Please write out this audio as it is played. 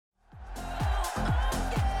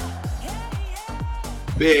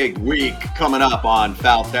Big week coming up on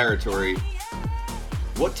Foul Territory.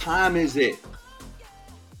 What time is it?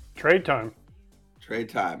 Trade time. Trade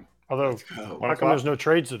time. Although, how come there's no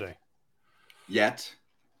trades today? Yet.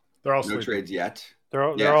 They're all no sleeping. Trades yet.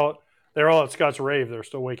 They're all at Scott's rave. They're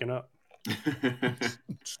still waking up.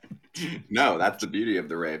 No, that's the beauty of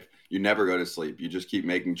the rave. You never go to sleep. You just keep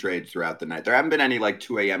making trades throughout the night. There haven't been any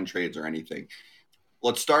 2 a.m. trades or anything.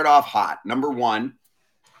 Let's start off hot. Number one,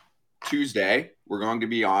 Tuesday, we're going to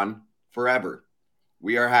be on forever.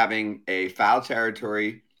 We are having a Foul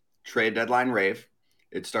Territory trade deadline rave.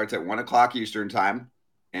 It starts at 1 o'clock Eastern time,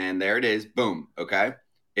 and there it is. Boom. Okay.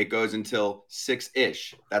 It goes until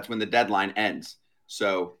 6-ish. That's when the deadline ends.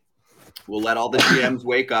 So we'll let all the GMs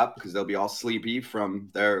wake up because they'll be all sleepy from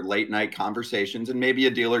their late night conversations and maybe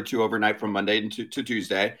a deal or two overnight from Monday to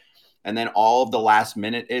Tuesday. And then all of the last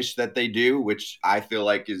minute-ish that they do, which I feel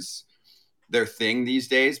like is their thing these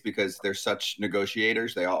days because they're such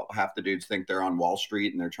negotiators. They all half the dudes think they're on Wall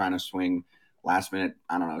Street and they're trying to swing last minute,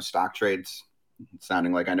 stock trades,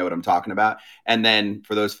 sounding like I know what I'm talking about. And then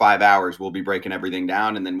for those 5 hours, we'll be breaking everything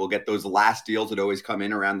down. And then we'll get those last deals that always come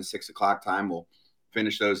in around the 6 o'clock time. We'll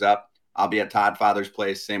finish those up. I'll be at Todd Father's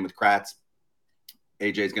place. Same with Kratz.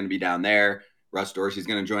 AJ's going to be down there. Russ Dorsey's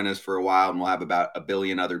going to join us for a while, and we'll have about a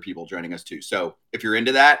billion other people joining us too. So if you're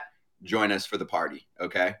into that, join us for the party.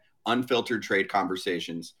 Okay. Unfiltered trade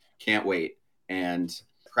conversations. Can't wait. And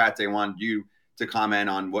Kratz, I wanted you to comment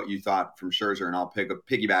on what you thought from Scherzer, and I'll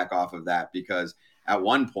piggyback off of that because at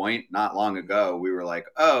one point, not long ago, we were like,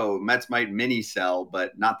 oh, Mets might mini sell,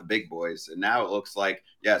 but not the big boys. And now it looks like,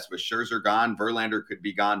 yes, with Scherzer gone, Verlander could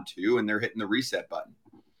be gone too, and they're hitting the reset button.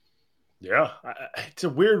 Yeah, it's a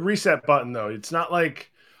weird reset button, though. It's not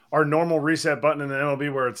like our normal reset button in the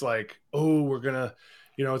MLB where it's like, oh, we're going to,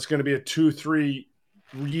 it's going to be a 2-3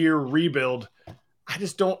 year rebuild.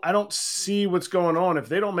 I don't see what's going on. If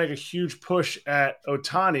they don't make a huge push at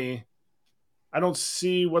Ohtani, I don't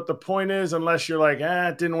see what the point is unless you're like,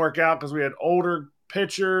 it didn't work out because we had older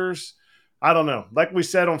pitchers. I don't know. Like we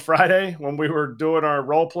said on Friday when we were doing our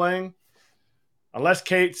role playing, unless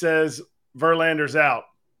Kate says Verlander's out,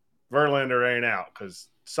 Verlander ain't out because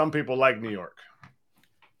some people like New York.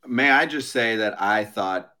 May I just say that I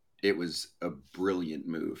thought it was a brilliant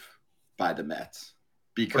move by the Mets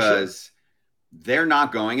because they're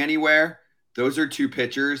not going anywhere. Those are two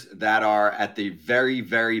pitchers that are at the very,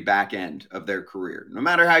 very back end of their career, no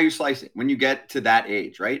matter how you slice it, when you get to that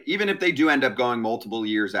age, right? Even if they do end up going multiple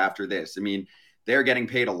years after this, they're getting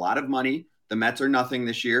paid a lot of money. The Mets are nothing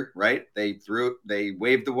this year, right? They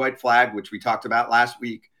waved the white flag, which we talked about last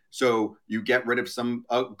week. So you get rid of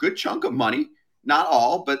a good chunk of money, not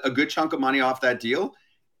all, but a good chunk of money off that deal.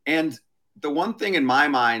 And the one thing in my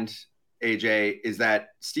mind, AJ, is that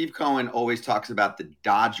Steve Cohen always talks about the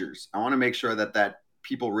Dodgers. I want to make sure that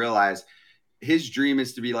people realize his dream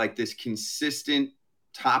is to be like this consistent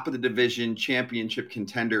top of the division championship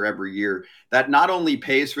contender every year that not only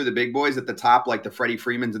pays for the big boys at the top, like the Freddie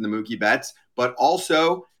Freemans and the Mookie Betts, but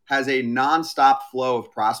also has a nonstop flow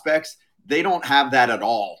of prospects. They don't have that at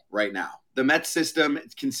all right now. The Mets system,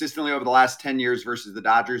 it's consistently over the last 10 years versus the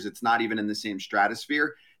Dodgers, it's not even in the same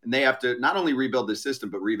stratosphere. And they have to not only rebuild the system,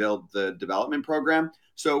 but rebuild the development program.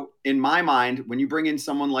 So in my mind, when you bring in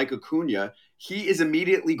someone like Acuna, he is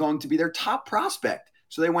immediately going to be their top prospect.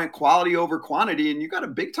 So they went quality over quantity, and you got a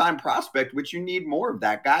big time prospect, which you need more of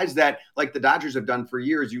that. Guys that, like the Dodgers have done for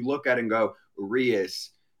years, you look at and go, Urias,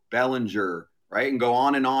 Bellinger, right? And go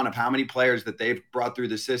on and on of how many players that they've brought through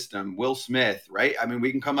the system. Will Smith, right? We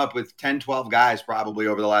can come up with 10, 12 guys probably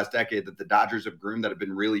over the last decade that the Dodgers have groomed that have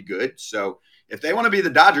been really good. So if they want to be the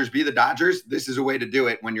Dodgers, this is a way to do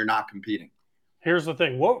it when you're not competing. Here's the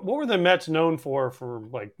thing. What were the Mets known for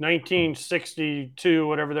 1962,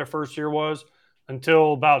 whatever their first year was,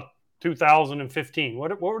 until about 2015?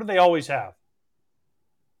 What do they always have?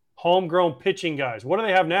 Homegrown pitching guys. What do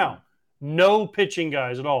they have now? No pitching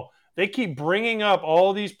guys at all. They keep bringing up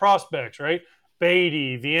all these prospects, right?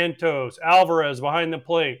 Beatty, Vientos, Alvarez behind the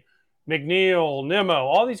plate, McNeil, Nimmo,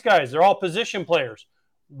 all these guys. They're all position players.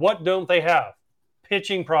 What don't they have?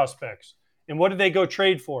 Pitching prospects. And what did they go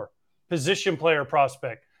trade for? Position player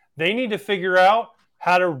prospect. They need to figure out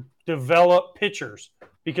how to develop pitchers.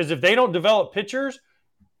 Because if they don't develop pitchers,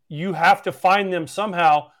 you have to find them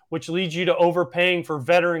somehow, which leads you to overpaying for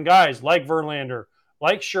veteran guys like Verlander,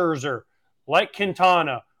 like Scherzer, like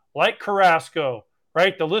Quintana, like Carrasco,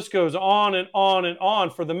 right? The list goes on and on and on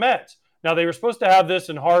for the Mets. Now, they were supposed to have this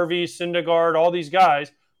in Harvey, Syndergaard, all these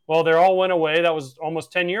guys. Well, they all went away. That was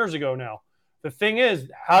almost 10 years ago now. The thing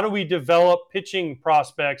is, how do we develop pitching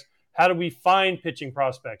prospects? How do we find pitching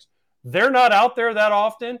prospects? They're not out there that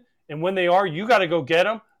often, And when they are, you got to go get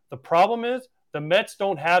them. The problem is the Mets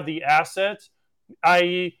don't have the assets,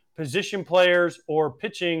 i.e. position players or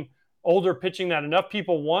pitching, older pitching that enough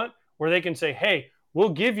people want where they can say, hey, we'll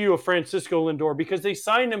give you a Francisco Lindor because they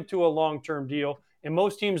signed him to a long-term deal, and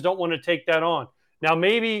most teams don't want to take that on. Now,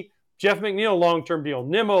 maybe Jeff McNeil long-term deal,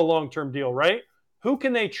 Nimmo long-term deal, right? Who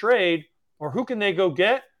can they trade or who can they go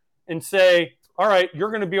get and say, all right, you're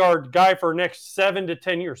going to be our guy for the next 7 to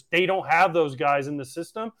 10 years. They don't have those guys in the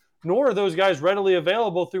system, nor are those guys readily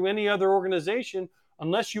available through any other organization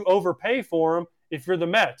unless you overpay for them if you're the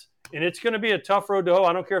Mets. And it's going to be a tough road to hoe.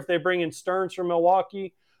 I don't care if they bring in Stearns from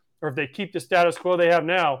Milwaukee or if they keep the status quo they have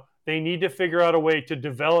now. They need to figure out a way to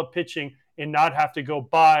develop pitching and not have to go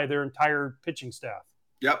buy their entire pitching staff.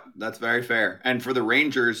 Yep, that's very fair. And for the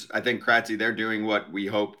Rangers, I think, Kratzy, they're doing what we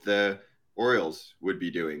hoped the Orioles would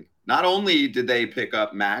be doing. Not only did they pick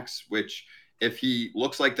up Max, which if he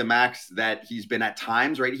looks like the Max that he's been at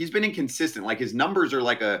times, right? He's been inconsistent. Like his numbers are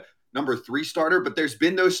like a number 3 starter, but there's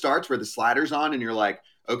been those starts where the slider's on and you're like,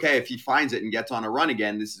 okay, if he finds it and gets on a run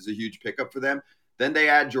again, this is a huge pickup for them. Then they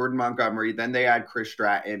add Jordan Montgomery. Then they add Chris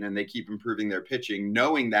Stratton, and they keep improving their pitching,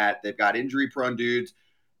 knowing that they've got injury-prone dudes.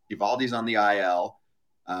 Evaldi's on the IL.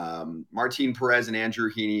 Martin Perez and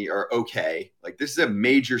Andrew Heaney are okay. Like, this is a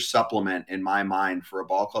major supplement in my mind for a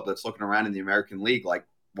ball club that's looking around in the American League. Like,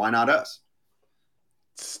 why not us?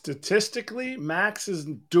 Statistically, Max is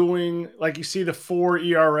doing, like, you see the 4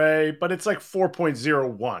 ERA, but it's like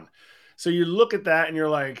 4.01. So you look at that and you're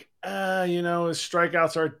like, his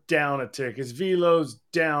strikeouts are down a tick. His velo's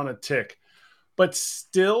down a tick. But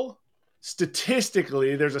still,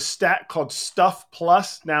 statistically, there's a stat called Stuff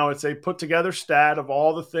Plus. Now it's a put together stat of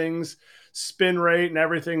all the things, spin rate and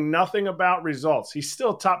everything, nothing about results. He's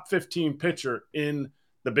still top 15 pitcher in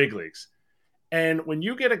the big leagues. And when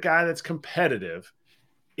you get a guy that's competitive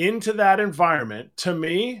into that environment, to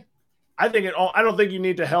me, I don't think you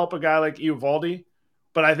need to help a guy like Evaldi,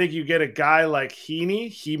 but I think you get a guy like Heaney,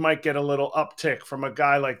 he might get a little uptick from a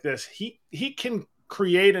guy like this. He can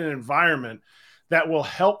create an environment that will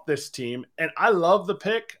help this team. And I love the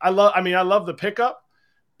pick. I love the pickup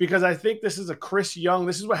because I think this is a Chris Young.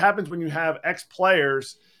 This is what happens when you have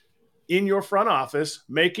ex-players in your front office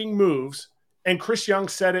making moves. And Chris Young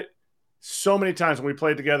said it so many times when we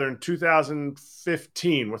played together in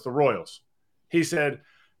 2015 with the Royals. He said,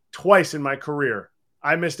 twice in my career,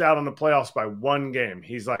 I missed out on the playoffs by 1 game.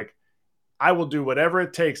 He's like, I will do whatever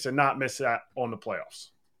it takes to not miss out on the playoffs.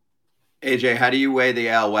 AJ, how do you weigh the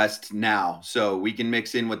AL West now? So we can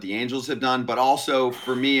mix in what the Angels have done, but also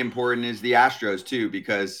for me important is the Astros too,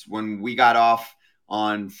 because when we got off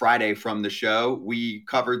on Friday from the show, we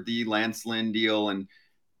covered the Lance Lynn deal and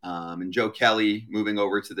Joe Kelly moving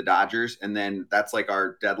over to the Dodgers. And then that's like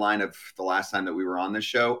our deadline of the last time that we were on this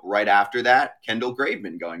show. Right after that, Kendall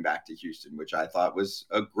Graveman going back to Houston, which I thought was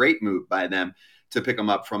a great move by them to pick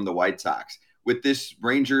him up from the White Sox. With this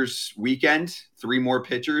Rangers weekend, 3 more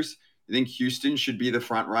pitchers, I think Houston should be the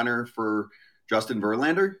front runner for Justin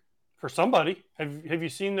Verlander. For somebody. Have you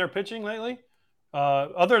seen their pitching lately?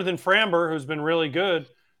 Other than Framber, who's been really good,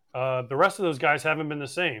 the rest of those guys haven't been the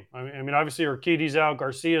same. I mean, obviously, Urquidy's out,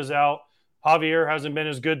 Garcia's out. Javier hasn't been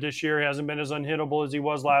as good this year. He hasn't been as unhittable as he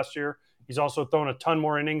was last year. He's also thrown a ton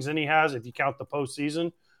more innings than he has if you count the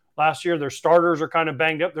postseason. Last year, their starters are kind of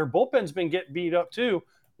banged up. Their bullpen's been getting beat up too.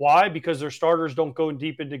 Why? Because their starters don't go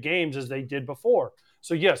deep into games as they did before.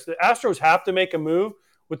 So, yes, the Astros have to make a move.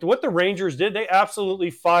 With what the Rangers did, they absolutely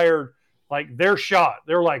fired like their shot.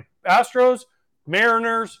 They're like, Astros,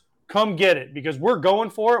 Mariners, come get it because we're going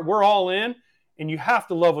for it. We're all in. And you have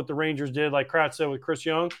to love what the Rangers did, like Kratz said with Chris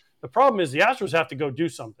Young. The problem is the Astros have to go do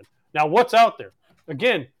something. Now, what's out there?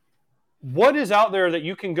 Again, what is out there that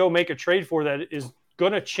you can go make a trade for that is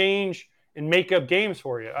going to change and make up games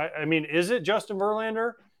for you? I mean, is it Justin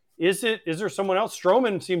Verlander? Is there someone else?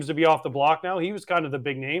 Stroman seems to be off the block now. He was kind of the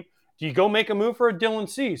big name. Do you go make a move for a Dylan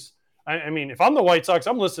Cease? I mean, if I'm the White Sox,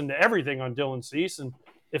 I'm listening to everything on Dylan Cease. And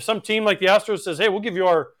if some team like the Astros says, hey, we'll give you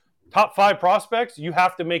our top 5 prospects, you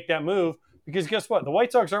have to make that move. Because guess what? The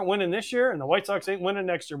White Sox aren't winning this year, and the White Sox ain't winning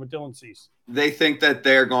next year with Dylan Cease. They think that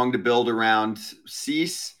they're going to build around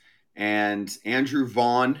Cease and Andrew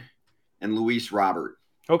Vaughn and Luis Robert.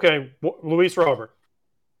 Okay, Luis Robert.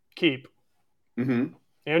 Keep. Mm-hmm.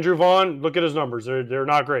 Andrew Vaughn, look at his numbers. They're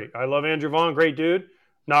not great. I love Andrew Vaughn. Great dude.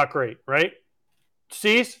 Not great, right?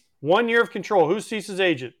 Cease, 1 year of control. Who's Cease's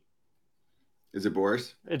agent? Is it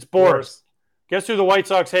Boris? It's Boris. Guess who the White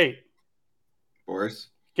Sox hate? Boris.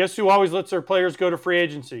 Guess who always lets their players go to free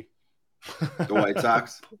agency? The White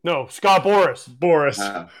Sox? No, Scott Boris. Boris.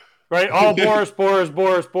 Right? All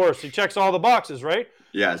Boris. He checks all the boxes, right?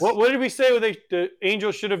 Yes. What did we say the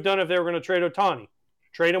Angels should have done if they were going to trade Ohtani?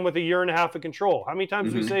 Trade him with a year and a half of control. How many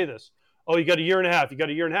times do we say this? Oh, you got a year and a half. You got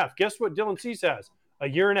a year and a half. Guess what Dylan Cease has? A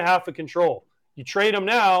year and a half of control. You trade him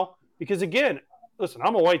now because, again, listen,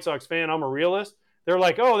 I'm a White Sox fan. I'm a realist. They're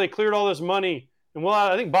like, oh, they cleared all this money. And, well,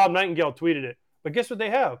 I think Bob Nightengale tweeted it. But guess what they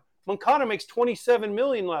have? Moncada makes $27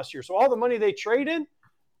 million last year. So all the money they traded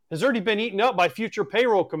has already been eaten up by future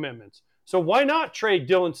payroll commitments. So why not trade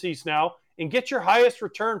Dylan Cease now and get your highest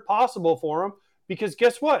return possible for him? Because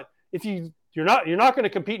guess what? If you're not going to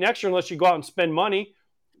compete next year unless you go out and spend money.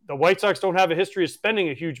 The White Sox don't have a history of spending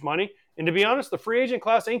a huge money. And to be honest, the free agent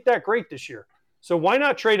class ain't that great this year. So why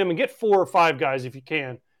not trade them and get 4 or 5 guys if you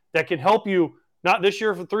can that can help you, not this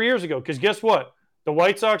year, for 3 years ago. Because guess what? The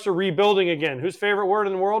White Sox are rebuilding again. Whose favorite word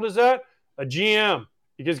in the world is that? A GM.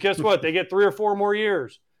 Because guess what? They get 3 or 4 more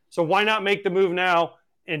years. So why not make the move now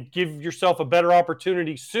and give yourself a better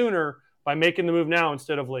opportunity sooner by making the move now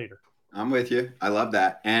instead of later? I'm with you. I love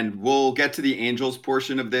that. And we'll get to the Angels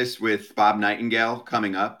portion of this with Bob Nightengale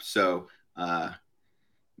coming up. So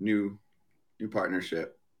new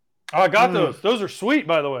partnership. Oh, I got those. Those are sweet,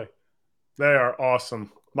 by the way. They are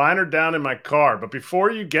awesome. Mine are down in my car. But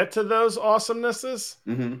before you get to those awesomenesses,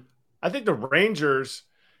 I think the Rangers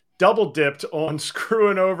double dipped on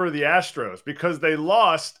screwing over the Astros because they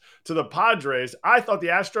lost to the Padres. I thought the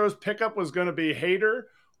Astros pickup was going to be Hader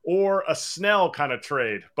or a Snell kind of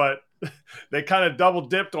trade, but they kind of double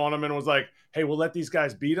dipped on them and was like, hey, we'll let these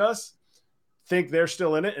guys beat us, think they're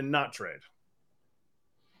still in it, and not trade.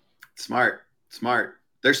 Smart.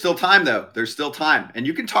 There's still time, though. There's still time. And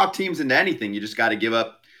you can talk teams into anything. You just got to give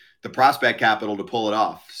up the prospect capital to pull it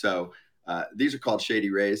off. So these are called Shady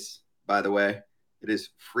Rays, by the way. It is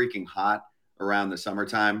freaking hot around the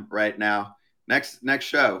summertime right now. Next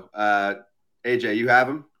show. AJ, you have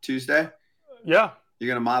them Tuesday? Yeah. You're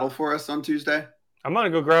going to model for us on Tuesday? I'm going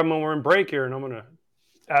to go grab them when we're in break here, and I'm going to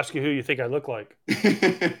ask you who you think I look like.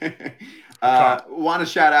 Want to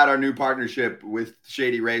shout out our new partnership with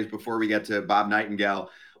Shady Rays before we get to Bob Nightengale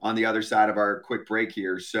on the other side of our quick break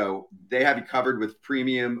here. So they have you covered with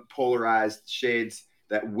premium polarized shades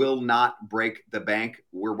that will not break the bank.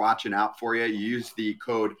 We're watching out for you. Use the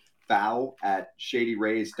code FOUL at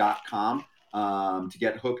shadyrays.com to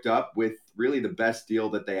get hooked up with really the best deal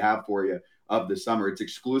that they have for you of the summer. It's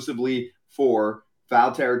exclusively for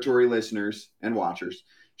Foul Territory listeners and watchers.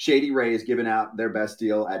 Shady Rays giving out their best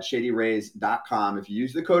deal at shadyrays.com. If you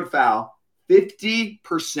use the code FOUL,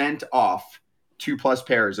 50% off 2+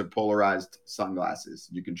 pairs of polarized sunglasses.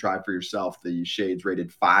 You can try for yourself the shades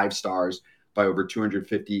rated 5 stars by over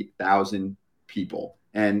 250,000 people.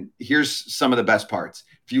 And here's some of the best parts.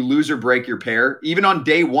 If you lose or break your pair, even on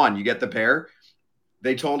day 1, you get the pair.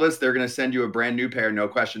 They told us they're going to send you a brand new pair, no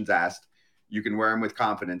questions asked. You can wear them with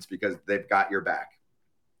confidence because they've got your back.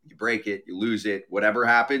 You break it, you lose it, whatever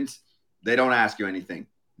happens, they don't ask you anything.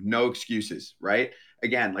 No excuses, right?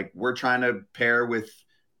 Again, like we're trying to pair with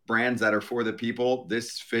brands that are for the people.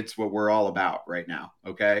 This fits what we're all about right now,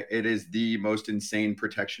 okay? It is the most insane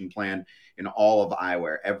protection plan in all of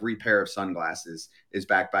eyewear. Every pair of sunglasses is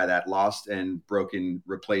backed by that lost and broken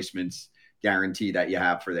replacements guarantee that you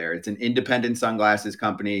have for there. It's an independent sunglasses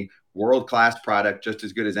company, world-class product, just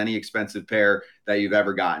as good as any expensive pair that you've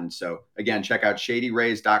ever gotten. So again, check out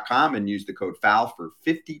shadyrays.com and use the code FOUL for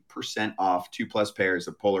 50% off 2+ pairs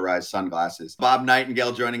of polarized sunglasses. Bob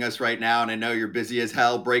Nightengale joining us right now. And I know you're busy as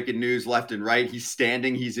hell, breaking news left and right. He's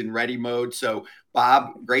standing, he's in ready mode. So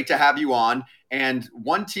Bob, great to have you on. And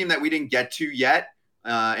one team that we didn't get to yet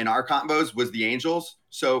in our combos was the Angels.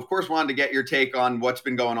 So of course, wanted to get your take on what's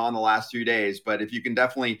been going on the last 2 days, but if you can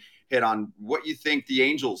definitely hit on what you think the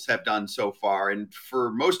Angels have done so far. And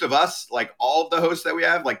for most of us, like all of the hosts that we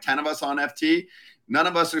have, like 10 of us on FT, none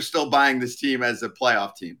of us are still buying this team as a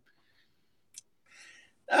playoff team.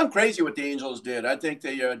 I'm crazy what the Angels did. I think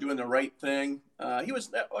they are doing the right thing.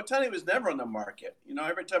 Ohtani was never on the market. You know,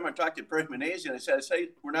 every time I talked to Brent Manazian, I said,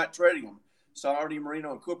 we're not trading him. Saudi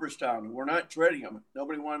Marino and Cooperstown, we're not trading him.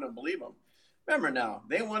 Nobody wanted to believe him. Remember now,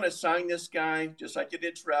 they want to sign this guy just like they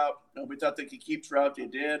did Trout. Nobody thought they could keep Trout. They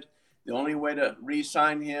did. The only way to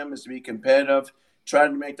re-sign him is to be competitive, try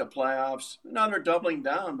to make the playoffs. Now they're doubling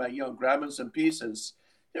down by, grabbing some pieces.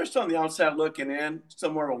 They're still on the outside looking in,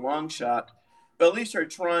 still more of a long shot. But at least they're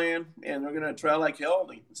trying, and they're going to try like hell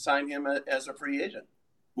to sign him as a free agent.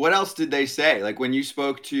 What else did they say? Like when you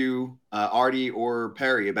spoke to Artie or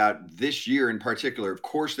Perry about this year in particular, of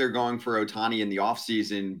course they're going for Ohtani in the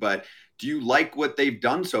offseason, but do you like what they've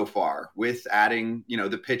done so far with adding,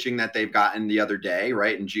 the pitching that they've gotten the other day,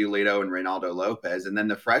 right? And Giolito and Reynaldo Lopez, and then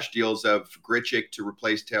the fresh deals of Grichuk to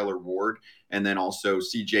replace Taylor Ward, and then also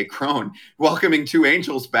CJ Cron, welcoming 2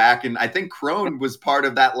 Angels back. And I think Cron was part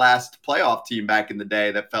of that last playoff team back in the day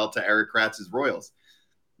that fell to Eric Kratz's Royals.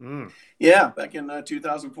 Yeah, back in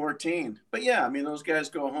 2014. But yeah, I mean, those guys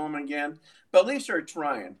go home again. But at least they're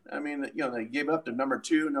trying. I mean, they gave up the number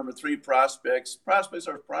 2, number 3 prospects. Prospects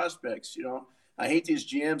are prospects. I hate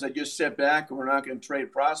these GMs that just sit back and we're not going to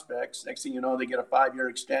trade prospects. Next thing you know, they get a 5-year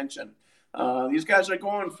extension. These guys are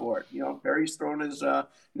going for it. Perry's throwing his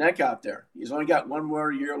neck out there. He's only got 1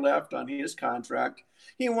 more year left on his contract.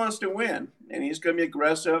 He wants to win, and he's going to be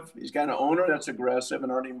aggressive. He's got an owner that's aggressive,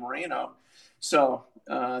 and Artie Moreno. So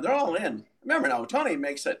they're all in. Remember now, Ohtani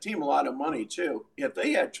makes that team a lot of money too. If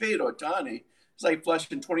they had traded Ohtani, it's like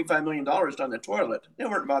flushing $25 million down the toilet. They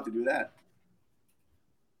weren't about to do that.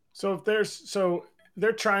 So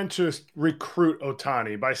they're trying to recruit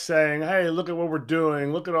Ohtani by saying, "Hey, look at what we're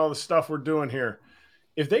doing. Look at all the stuff we're doing here."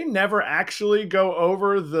 If they never actually go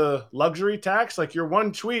over the luxury tax, like your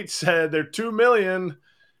one tweet said, they're $2 million.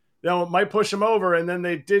 It might push them over, and then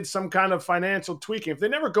they did some kind of financial tweaking. If they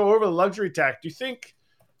never go over the luxury tax, do you think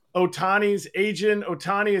Ohtani's agent,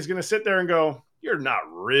 Ohtani, is going to sit there and go, "You're not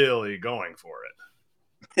really going for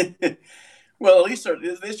it"? Well, at least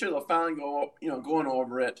this year they'll finally going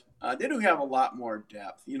over it. They do have a lot more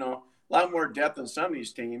depth, a lot more depth than some of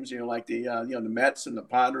these teams, like the Mets and the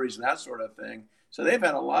Padres and that sort of thing. So they've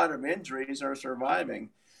had a lot of injuries and are surviving.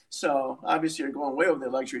 So obviously you're going way over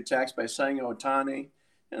the luxury tax by signing Ohtani.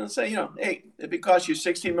 And say, hey, if it costs you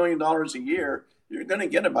 $16 million a year, you're going to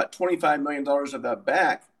get about $25 million of that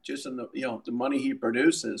back just in the money he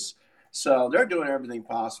produces. So they're doing everything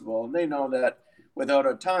possible. And they know that without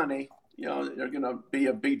Ohtani, they're going to be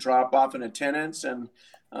a big drop off in attendance. And,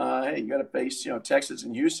 hey, you got to face, Texas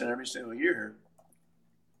and Houston every single year here.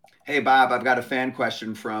 Hey, Bob, I've got a fan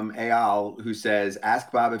question from Ayal who says,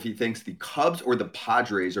 ask Bob if he thinks the Cubs or the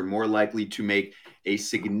Padres are more likely to make a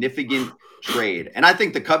significant trade. And I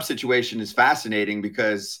think the Cubs situation is fascinating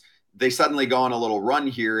because they suddenly go on a little run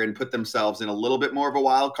here and put themselves in a little bit more of a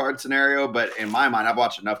wild card scenario. But in my mind, I've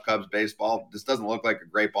watched enough Cubs baseball. This doesn't look like a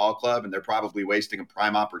great ball club, and they're probably wasting a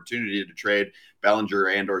prime opportunity to trade Bellinger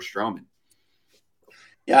and or Stroman.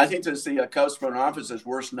 Yeah, I think this is the Cubs front office's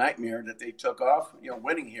worst nightmare that they took off,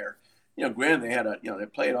 winning here. Granted, they had they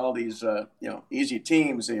played all these, easy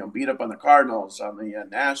teams, beat up on the Cardinals, on the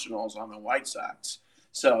Nationals, on the White Sox.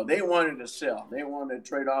 So they wanted to sell. They wanted to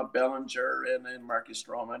trade off Bellinger and then Marcus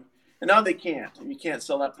Stroman. And now they can't. You can't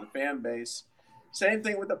sell that to the fan base. Same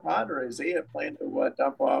thing with the Padres. They had planned to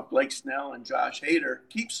dump off Blake Snell and Josh Hader,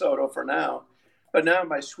 keep Soto for now. But now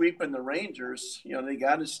by sweeping the Rangers, they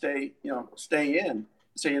got to stay in.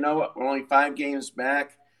 Say, you know what, we're only 5 games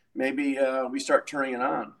back. Maybe we start turning it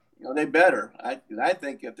on. They better. I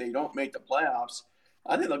think if they don't make the playoffs,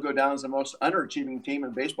 I think they'll go down as the most underachieving team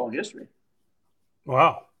in baseball history.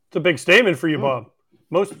 Wow. It's a big statement for you, Bob.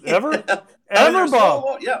 Most ever? Yeah. Ever,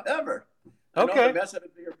 Bob? Yeah, ever. Okay. I know the Mets have a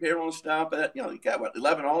bigger payroll and stuff, but you got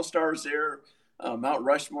 11 All-Stars there, Mount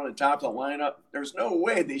Rushmore on the top of the lineup. There's no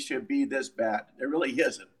way they should be this bad. There really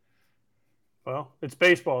isn't. Well, it's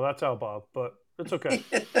baseball. That's how, Bob, but it's okay.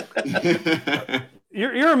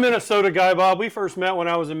 You're a Minnesota guy, Bob. We first met when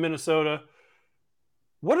I was in Minnesota.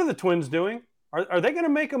 What are the Twins doing? Are they going to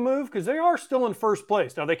make a move? Because they are still in first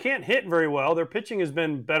place. Now, they can't hit very well. Their pitching has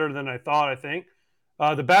been better than I thought, I think.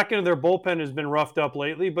 The back end of their bullpen has been roughed up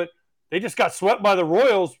lately, but they just got swept by the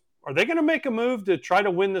Royals. Are they going to make a move to try to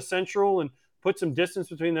win the Central and put some distance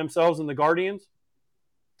between themselves and the Guardians?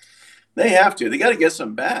 They have to. They got to get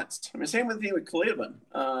some bats. I mean, same with Cleveland.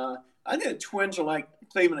 I think the Twins are like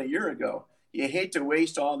Cleveland a year ago. You hate to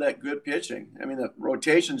waste all that good pitching. I mean, the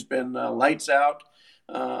rotation's been lights out.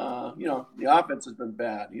 The offense has been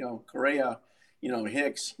bad. Correa,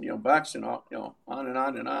 Hicks, Buxton, on and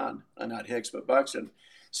on and on. Not Hicks, but Buxton.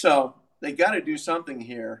 So they got to do something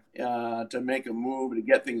here to make a move to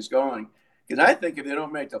get things going. Because I think if they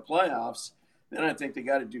don't make the playoffs, then I think they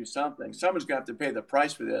got to do something. Someone's got to pay the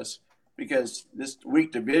price for this because this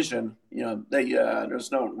weak division,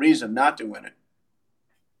 there's no reason not to win it.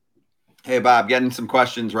 Hey, Bob, getting some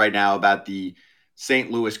questions right now about the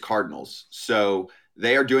St. Louis Cardinals. So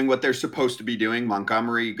they are doing what they're supposed to be doing.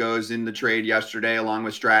 Montgomery goes in the trade yesterday along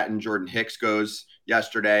with Stratton. Jordan Hicks goes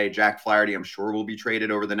yesterday. Jack Flaherty, I'm sure, will be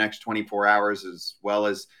traded over the next 24 hours, as well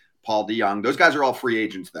as Paul DeJong. Those guys are all free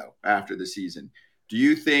agents, though, after the season. Do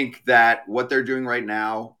you think that what they're doing right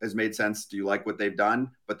now has made sense? Do you like what they've done?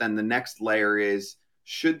 But then the next layer is,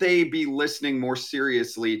 should they be listening more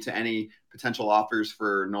seriously to any potential offers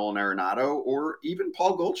for Nolan Arenado or even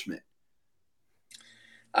Paul Goldschmidt?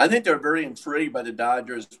 I think they're very intrigued by the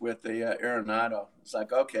Dodgers with the Arenado. It's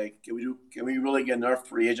like, okay, can we really get enough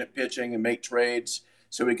free agent pitching and make trades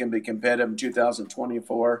so we can be competitive in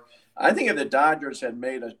 2024? I think if the Dodgers had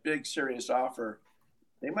made a big, serious offer,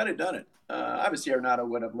 they might have done it. Obviously, Arenado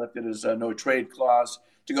would have lifted his no trade clause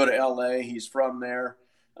to go to L.A. He's from there.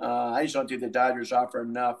 I just don't think the Dodgers offer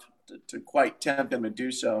enough to quite tempt him to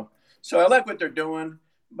do so. So I like what they're doing,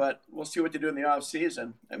 but we'll see what they do in the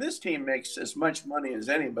offseason. And this team makes as much money as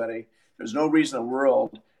anybody. There's no reason in the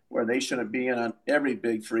world where they shouldn't be in on every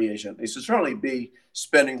big free agent. They should certainly be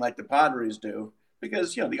spending like the Padres do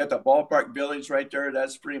because, they got the ballpark village right there.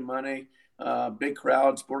 That's free money, big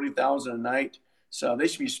crowds, 40,000 a night. So they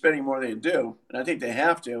should be spending more than they do. And I think they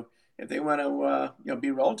have to if they want to,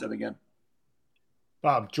 be relative again.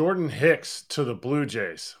 Bob, Jordan Hicks to the Blue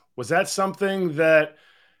Jays. Was that something that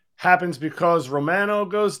happens because Romano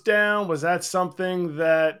goes down? Was that something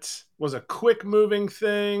that was a quick moving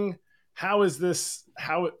thing? How is this?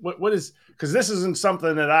 What is, because this isn't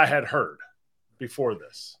something that I had heard before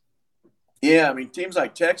this. Yeah, I mean, teams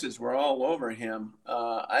like Texas were all over him.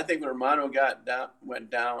 I think when Romano went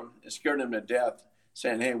down, it scared him to death,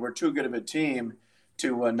 saying, hey, we're too good of a team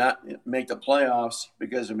to not make the playoffs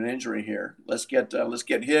because of an injury here. Let's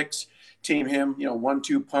get Hicks, team him,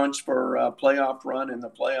 1-2 punch for a playoff run in the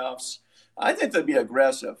playoffs. I think they'd be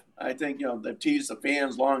aggressive. I think, they've teased the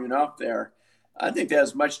fans long enough there. I think they have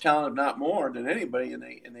as much talent, if not more, than anybody in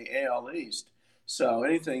the AL East. So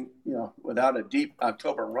anything, without a deep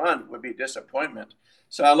October run would be a disappointment.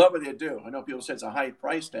 So I love what they do. I know people say it's a high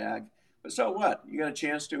price tag, but so what? You got a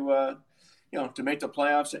chance to, to make the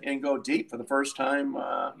playoffs and go deep for the first time.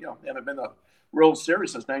 They haven't been the World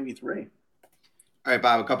Series since '93. All right,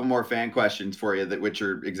 Bob, a couple more fan questions for you, which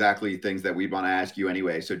are exactly things that we want to ask you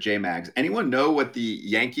anyway. So, J-Mags, anyone know what the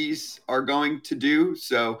Yankees are going to do?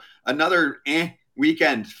 So another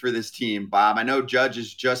weekend for this team, Bob. I know Judge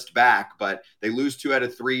is just back, but they lose 2 out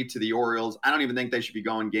of 3 to the Orioles. I don't even think they should be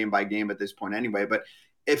going game by game at this point anyway. But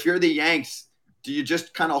if you're the Yanks, do you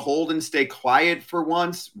just kind of hold and stay quiet for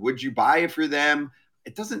once? Would you buy it for them?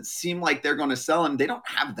 It doesn't seem like they're going to sell him. They don't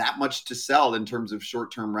have that much to sell in terms of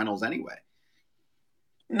short-term rentals anyway.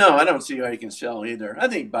 No, I don't see how you can sell either. I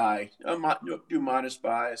think buy. Do modest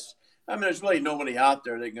buys. I mean, there's really nobody out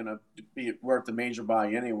there that's going to be worth the major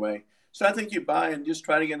buy anyway. So I think you buy and just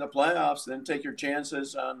try to get in the playoffs, then take your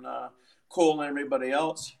chances on Cole and everybody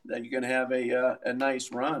else that you can have a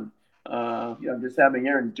nice run. Just having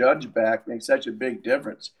Aaron Judge back makes such a big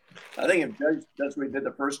difference. I think if Judge does what he did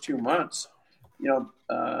the first 2 months,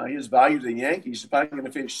 his value to the Yankees is probably going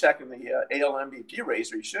to finish second in the AL MVP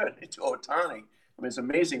race, or he should. It's Ohtani. I mean, it's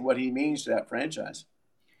amazing what he means to that franchise.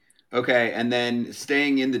 Okay, and then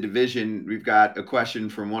staying in the division, we've got a question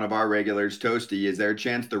from one of our regulars, Toasty. Is there a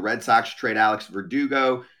chance the Red Sox trade Alex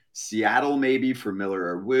Verdugo? Seattle maybe for Miller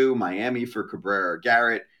or Wu? Miami for Cabrera or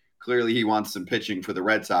Garrett? Clearly he wants some pitching for the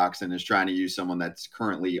Red Sox and is trying to use someone that's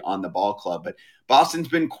currently on the ball club. But Boston's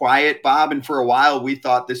been quiet, Bob, and for a while we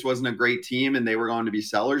thought this wasn't a great team and they were going to be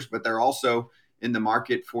sellers, but they're also in the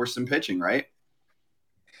market for some pitching, right?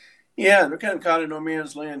 Yeah, they're kind of caught in no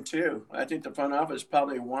man's land too. I think the front office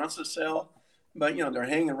probably wants to sell, but they're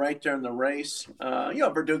hanging right there in the race.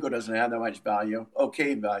 Verdugo doesn't have that much value,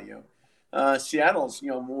 okay value. Seattle's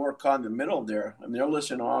more caught in the middle there. I mean, they're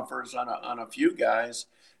listening to offers on a few guys,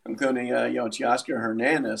 including Teoscar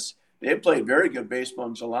Hernandez. They played very good baseball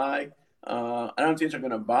in July. I don't think they're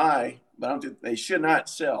going to buy, but I don't think they should not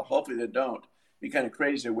sell. Hopefully they don't. It'd be kind of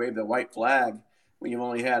crazy to wave the white flag when you've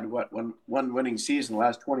only had one winning season the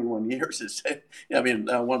last 21 years.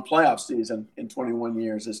 One playoff season in 21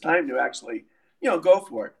 years. It's time to actually, go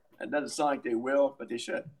for it. It doesn't sound like they will, but they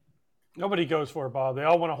should. Nobody goes for it, Bob. They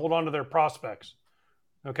all want to hold on to their prospects.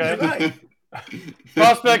 Okay, right.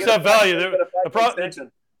 Prospects have value.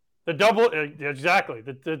 The double exactly.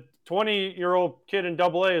 The 20-year-old kid in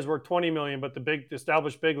Double A is worth $20 million, but the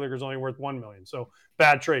established big leaguer is only worth $1 million. So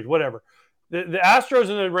bad trade, whatever. The Astros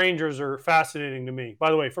and the Rangers are fascinating to me.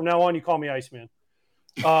 By the way, from now on, you call me Iceman.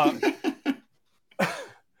 The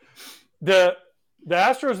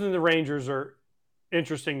Astros and the Rangers are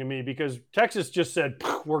interesting to me because Texas just said,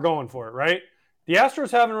 we're going for it, right? The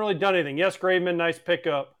Astros haven't really done anything. Yes, Graveman, nice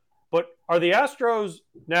pickup. But are the Astros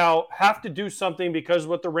now have to do something because of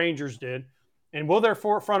what the Rangers did? And will their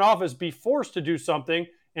front office be forced to do something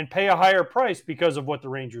and pay a higher price because of what the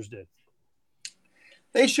Rangers did?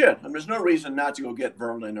 They should. There's no reason not to go get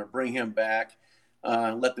Verlin or bring him back.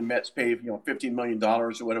 let the Mets pay, $15 million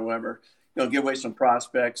or whatever, give away some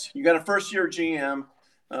prospects. You got a first-year GM,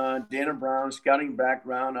 Dana Brown, scouting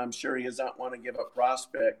background. I'm sure he does not want to give up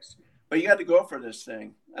prospects, but you got to go for this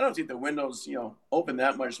thing. I don't think the window's, open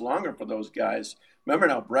that much longer for those guys. Remember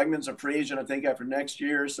now, Bregman's a free agent, I think, after next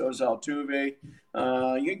year. So is Altuve.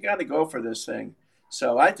 You got to go for this thing.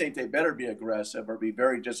 So I think they better be aggressive or be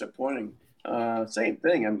very disappointing. Same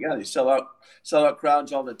thing. I mean, yeah, they sell out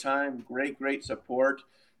crowds all the time. Great support.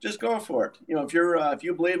 Just go for it. If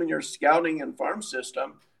you believe in your scouting and farm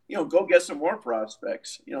system, go get some more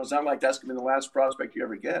prospects. It's not like that's going to be the last prospect you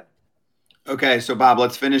ever get. Okay, so Bob,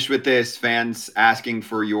 let's finish with this. Fans asking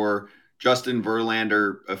for your Justin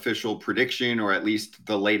Verlander official prediction, or at least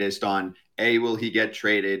the latest on A, will he get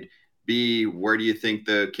traded? B, where do you think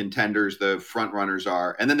the contenders, the front runners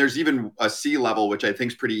are? And then there's even a C level, which I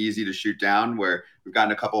think is pretty easy to shoot down, where we've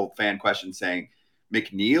gotten a couple of fan questions saying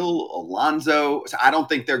McNeil, Alonso. So I don't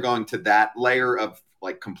think they're going to that layer of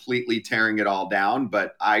like completely tearing it all down,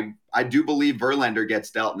 but I do believe Verlander gets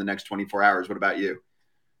dealt in the next 24 hours. What about you?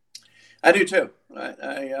 I do too.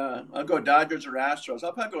 I'll go Dodgers or Astros.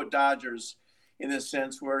 I'll probably go Dodgers in the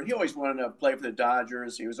sense where he always wanted to play for the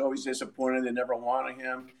Dodgers. He was always disappointed they never wanted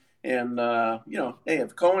him. And, hey,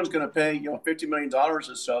 if Cohen's going to pay, $50 million or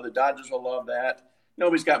so, the Dodgers will love that.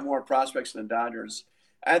 Nobody's got more prospects than the Dodgers.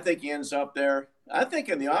 I think he ends up there. I think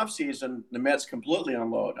in the offseason, the Mets completely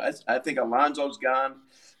unload. I think Alonso's gone,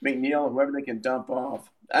 McNeil, whoever they can dump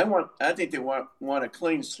off. I think they want a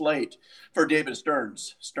clean slate for David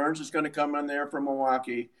Stearns. Stearns is going to come in there from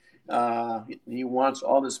Milwaukee. He wants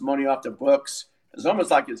all this money off the books. It's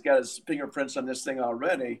almost like he's got his fingerprints on this thing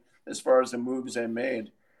already as far as the moves they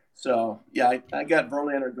made. So, yeah, I got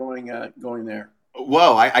Verlander going there.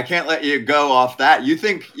 Whoa, I can't let you go off that. You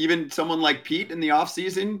think even someone like Pete in the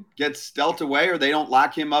offseason gets dealt away, or they don't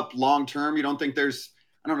lock him up long term? You don't think there's,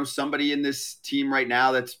 I don't know, somebody in this team right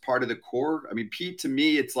now that's part of the core? I mean, Pete, to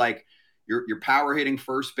me, it's like your power hitting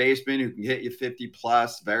first baseman who can hit you 50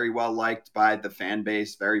 plus, very well liked by the fan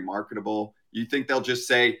base, very marketable. You think they'll just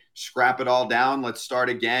say, scrap it all down, let's start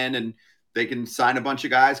again, and they can sign a bunch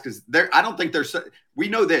of guys? Because I don't think we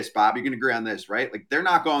know this, Bob, you can agree on this, right? Like, they're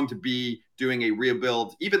not going to be doing a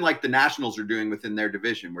rebuild, even like the Nationals are doing within their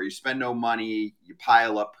division, where you spend no money, you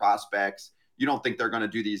pile up prospects. You don't think they're going to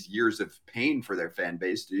do these years of pain for their fan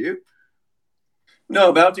base, do you?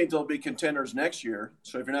 No, but I think they'll be contenders next year.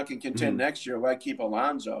 So if you're not going to contend next year, why keep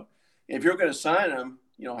Alonso? If you're going to sign him,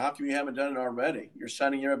 how come you haven't done it already? You're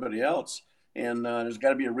signing everybody else. And there's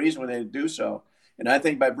got to be a reason why they do so. And I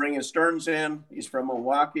think by bringing Stearns in, he's from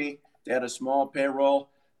Milwaukee. They had a small payroll.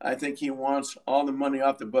 I think he wants all the money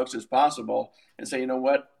off the books as possible and say, you know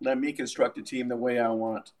what, let me construct a team the way I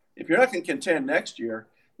want. If you're not going to contend next year,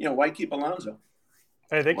 why keep Alonso?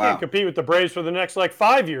 Hey, they can't compete with the Braves for the next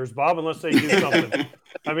 5 years, Bob, unless they do something.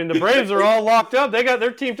 I mean, the Braves are all locked up. They got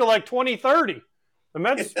their team to 2030. The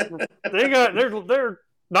Mets, they're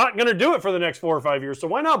not going to do it for the next 4 or 5 years. So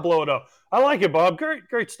why not blow it up? I like it, Bob.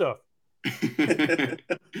 Great stuff.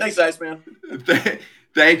 Thanks, Iceman.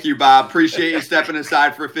 Thank you, Bob. Appreciate you stepping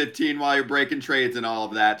aside for 15 while you're breaking trades and all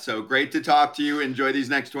of that. So great to talk to you. Enjoy these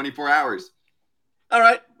next 24 hours. All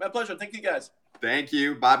right. My pleasure. Thank you, guys. Thank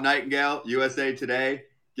you. Bob Nightengale, USA Today.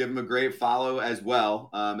 Give him a great follow as well,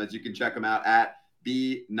 as you can check him out at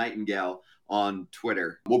 @BNightingale on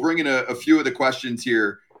Twitter. We'll bring in a few of the questions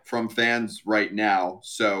here from fans right now.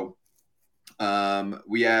 So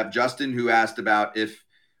we have Justin, who asked about if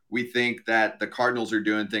we think that the Cardinals are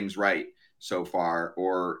doing things right so far,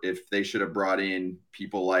 or if they should have brought in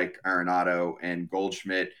people like Arenado and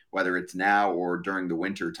Goldschmidt, whether it's now or during the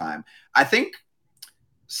winter time. I think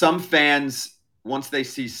some fans, once they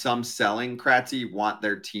see some selling, Kratzy, want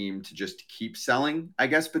their team to just keep selling, I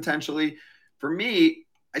guess, potentially. For me,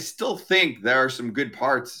 I still think there are some good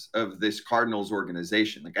parts of this Cardinals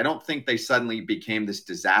organization. I don't think they suddenly became this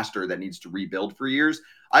disaster that needs to rebuild for years.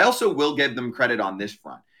 I also will give them credit on this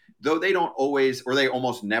front. Though they don't always, or they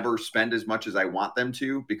almost never spend as much as I want them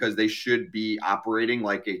to, because they should be operating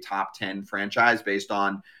like a top 10 franchise based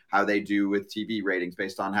on how they do with TV ratings,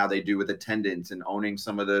 based on how they do with attendance and owning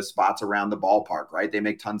some of the spots around the ballpark, right? They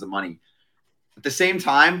make tons of money. At the same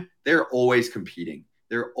time, they're always competing.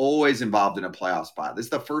 They're always involved in a playoff spot. This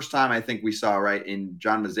is the first time I think we saw, right, in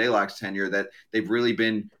John Mozeliak's tenure that they've really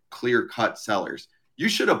been clear-cut sellers. You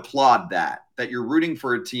should applaud that you're rooting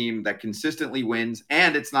for a team that consistently wins.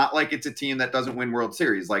 And it's not like it's a team that doesn't win World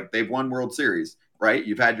Series. Like, they've won World Series, right?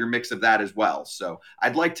 You've had your mix of that as well. So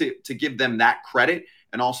I'd like to give them that credit.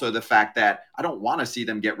 And also the fact that I don't want to see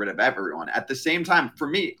them get rid of everyone. At the same time, for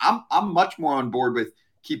me, I'm much more on board with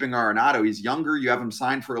keeping Arenado. He's younger. You have him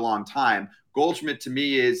signed for a long time. Goldschmidt, to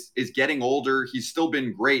me, is getting older. He's still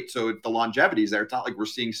been great, so the longevity is there. It's not like we're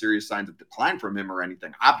seeing serious signs of decline from him or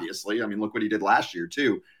anything, obviously. I mean, look what he did last year,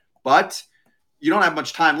 too. But you don't have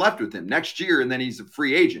much time left with him next year, and then he's a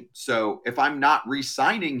free agent. So if I'm not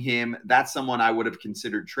re-signing him, that's someone I would have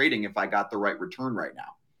considered trading if I got the right return right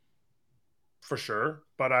now. For sure,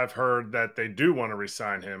 but I've heard that they do want to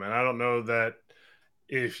re-sign him, and I don't know that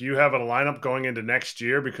if you have a lineup going into next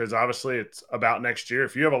year, because obviously it's about next year.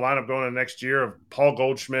 If you have a lineup going into next year of Paul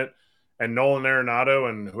Goldschmidt and Nolan Arenado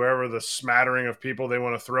and whoever the smattering of people they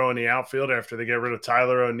want to throw in the outfield after they get rid of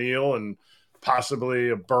Tyler O'Neill and possibly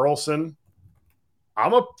a Burleson,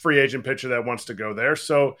 I'm a free agent pitcher that wants to go there.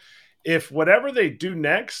 So if whatever they do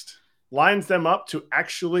next lines them up to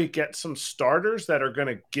actually get some starters that are going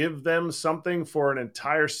to give them something for an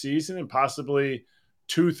entire season and possibly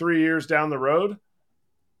 2-3 years down the road,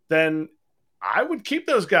 then I would keep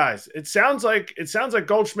those guys. It sounds like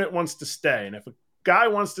Goldschmidt wants to stay. And if a guy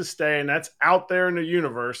wants to stay and that's out there in the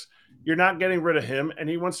universe, you're not getting rid of him, and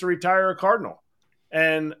he wants to retire a Cardinal.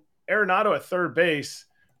 And Arenado at third base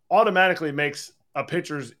automatically makes a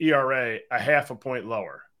pitcher's ERA a half a point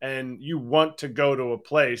lower. And you want to go to a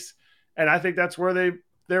place. And I think that's where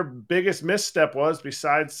their biggest misstep was,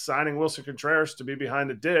 besides signing Wilson Contreras to be behind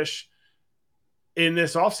the dish in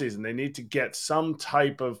this offseason. They need to get some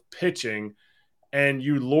type of pitching, and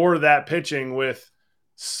you lure that pitching with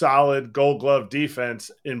solid Gold Glove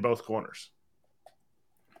defense in both corners.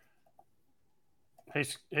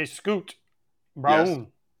 Hey, Scoot, Brown.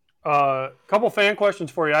 Yes. Couple fan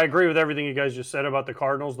questions for you. I agree with everything you guys just said about the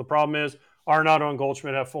Cardinals. The problem is Arenado and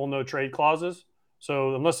Goldschmidt have full no trade clauses.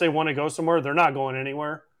 So unless they want to go somewhere, they're not going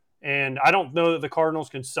anywhere. And I don't know that the Cardinals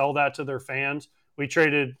can sell that to their fans. We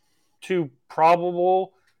traded two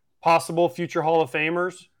possible future Hall of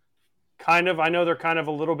Famers. Kind of. I know they're kind of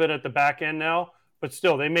a little bit at the back end now, but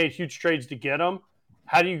still, they made huge trades to get them.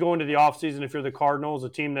 How do you go into the offseason if you're the Cardinals, a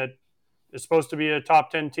team that is supposed to be a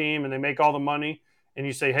top 10 team, and they make all the money, and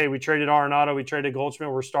you say, hey, we traded Arenado, we traded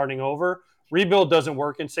Goldschmidt, we're starting over? Rebuild doesn't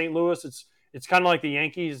work in St. Louis. It's kind of like the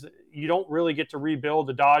Yankees. You don't really get to rebuild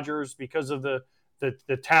the Dodgers because of the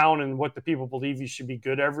town and what the people believe you should be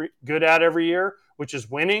good at every year, which is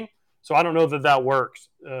winning. So I don't know that works.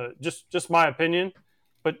 Just my opinion.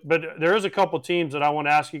 But there is a couple teams that I want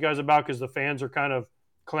to ask you guys about because the fans are kind of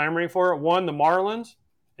clamoring for it. One, the Marlins,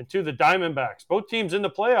 and two, the Diamondbacks. Both teams in the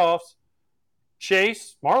playoffs.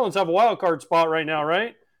 Chase, Marlins have a wild card spot right now,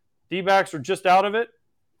 right? D-backs are just out of it.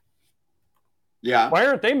 Yeah. Why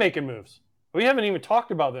aren't they making moves? We haven't even talked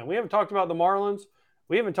about them. We haven't talked about the Marlins.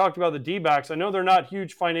 We haven't talked about the D-backs. I know they're not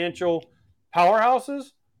huge financial powerhouses,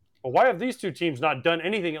 but why have these two teams not done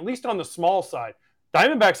anything, at least on the small side?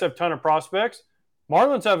 Diamondbacks have a ton of prospects.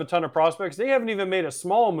 Marlins have a ton of prospects. They haven't even made a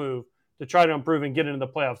small move to try to improve and get into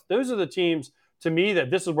the playoffs. Those are the teams, to me, that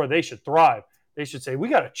this is where they should thrive. They should say, we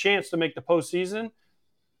got a chance to make the postseason.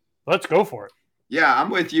 Let's go for it. Yeah, I'm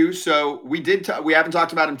with you. So we haven't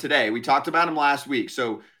talked about him today. We talked about him last week.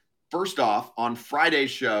 So first off, on Friday's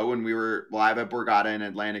show, when we were live at Borgata in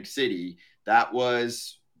Atlantic City, that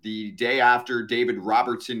was the day after David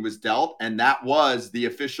Robertson was dealt, and that was the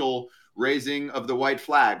official raising of the white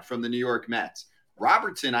flag from the New York Mets.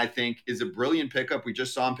 Robertson, I think, is a brilliant pickup. We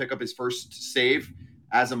just saw him pick up his first save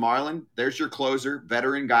as a Marlin. There's your closer,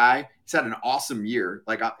 veteran guy. He's had an awesome year.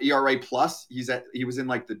 Like ERA plus, he was in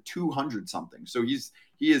like the 200 something. So he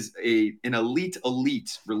is an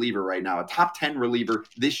elite reliever right now, a top 10 reliever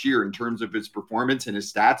this year in terms of his performance and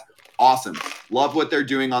his stats. Awesome. Love what they're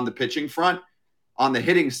doing on the pitching front. On the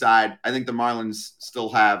hitting side, I think the Marlins still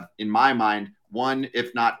have, in my mind, one,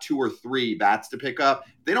 if not two or three bats to pick up.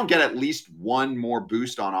 If they don't get at least one more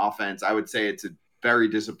boost on offense, I would say it's a very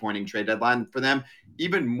disappointing trade deadline for them.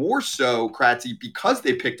 Even more so, Kratzy, because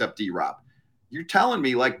they picked up D-Rob. You're telling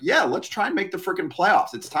me, like, yeah, let's try and make the freaking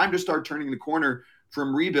playoffs. It's time to start turning the corner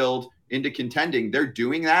from rebuild into contending. They're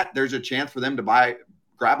doing that. There's a chance for them to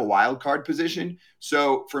grab a wild card position.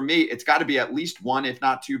 So for me, it's got to be at least one, if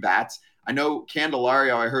not two bats. I know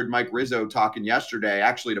Candelario, I heard Mike Rizzo talking yesterday,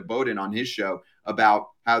 actually to Bowden on his show, about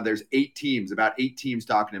how there's 8 teams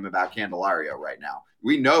talking to him about Candelario right now.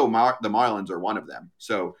 We know the Marlins are one of them.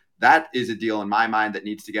 So that is a deal in my mind that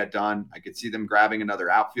needs to get done. I could see them grabbing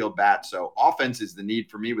another outfield bat. So offense is the need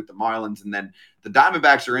for me with the Marlins. And then the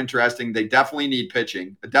Diamondbacks are interesting. They definitely need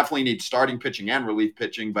pitching. They definitely need starting pitching and relief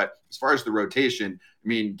pitching. But as far as the rotation, I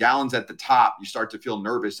mean, Gallen's at the top. You start to feel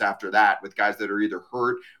nervous after that with guys that are either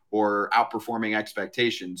hurt or outperforming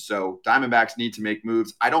expectations. So Diamondbacks need to make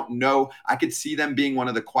moves. I don't know. I could see them being one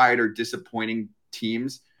of the quieter, disappointing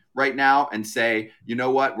teams right now and say, you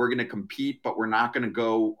know what, we're going to compete, but we're not going to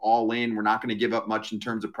go all in. We're not going to give up much in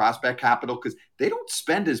terms of prospect capital because they don't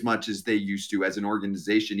spend as much as they used to as an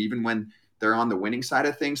organization, even when they're on the winning side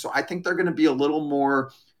of things. So I think they're going to be a little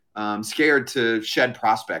more scared to shed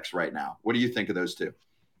prospects right now. What do you think of those two?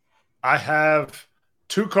 I have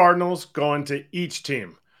 2 Cardinals going to each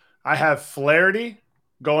team. I have Flaherty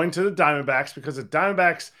going to the Diamondbacks because the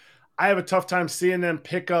Diamondbacks, I have a tough time seeing them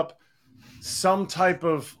pick up some type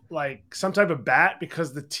of bat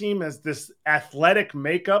because the team has this athletic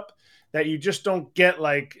makeup that you just don't get.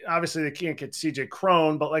 Like, obviously they can't get CJ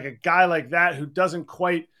Cron, but like a guy like that who doesn't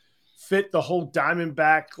quite fit the whole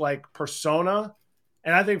Diamondback like persona.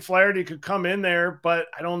 And I think Flaherty could come in there, but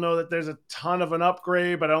I don't know that there's a ton of an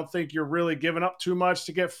upgrade, but I don't think you're really giving up too much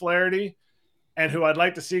to get Flaherty. And who I'd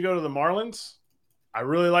like to see go to the Marlins, I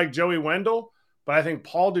really like Joey Wendell, but I think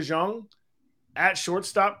Paul DeJong at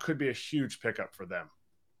shortstop could be a huge pickup for them.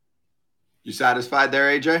 You satisfied there,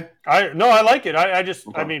 AJ? I like it. I just,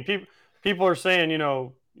 okay. I mean, people are saying, you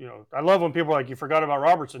know, I love when people are like, you forgot about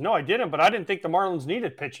Robertson. No, I didn't, but I didn't think the Marlins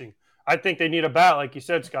needed pitching. I think they need a bat, like you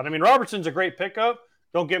said, Scott. I mean, Robertson's a great pickup.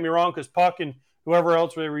 Don't get me wrong, because Puck and whoever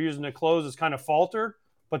else they were using to close has kind of faltered.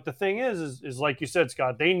 But the thing is like you said,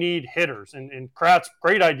 Scott, they need hitters. And Kratz,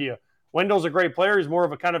 great idea. Wendell's a great player. He's more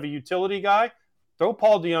of a kind of a utility guy. Throw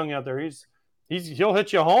Paul DeJong out there. He'll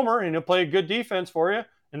hit you a homer, and he'll play a good defense for you.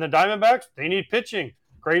 And the Diamondbacks, they need pitching.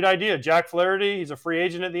 Great idea. Jack Flaherty, he's a free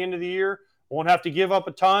agent at the end of the year. Won't have to give up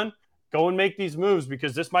a ton. Go and make these moves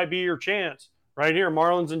because this might be your chance right here,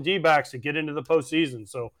 Marlins and D-backs, to get into the postseason.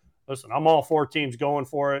 So, listen, I'm all 4 teams going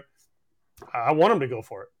for it. I want them to go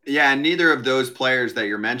for it. Yeah, and neither of those players that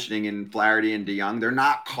you're mentioning in Flaherty and DeJong, they're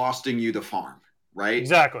not costing you the farm, right?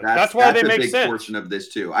 Exactly. That's why they make sense. That's a big portion of this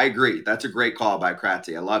too. I agree. That's a great call by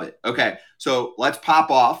Kratzy. I love it. Okay, so let's pop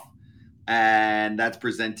off, and that's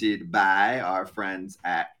presented by our friends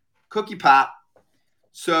at Cookie Pop.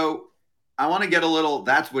 So I want to get a little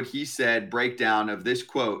 "that's what he said" breakdown of this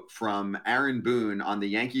quote from Aaron Boone on the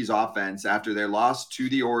Yankees offense after their loss to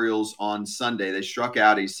the Orioles on Sunday. They struck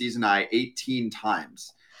out a season high 18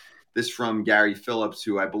 times. This from Gary Phillips,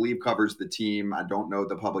 who I believe covers the team. I don't know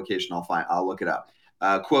the publication. I'll look it up.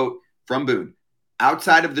 Quote from Boone: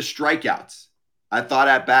 outside of the strikeouts, I thought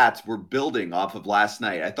at-bats were building off of last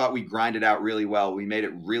night. I thought we grinded out really well. We made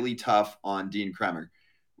it really tough on Dean Kremer.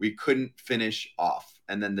 We couldn't finish off.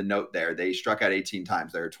 And then the note there, they struck out 18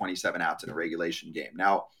 times. There were 27 outs in a regulation game.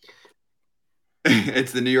 Now,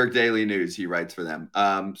 it's the New York Daily News. He writes for them.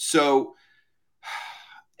 So,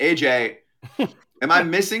 AJ, am I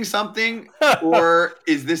missing something? Or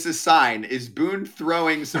is this a sign? Is Boone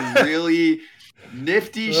throwing some really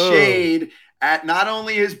nifty shade at not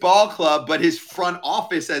only his ball club, but his front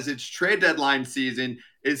office as it's trade deadline season?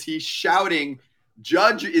 Is he shouting,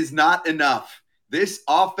 Judge is not enough? This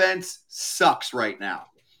offense sucks right now.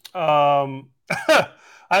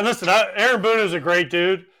 Listen, Aaron Boone is a great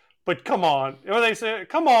dude, but come on. What they say?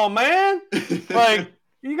 Come on, man. Like,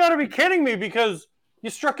 you got to be kidding me because you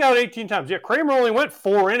struck out 18 times. Yeah, Kramer only went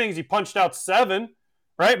 4 innings. He punched out 7,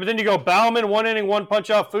 right? But then you go Bauman, 1 inning, 1 punch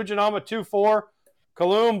out. Fujinama, 2-4.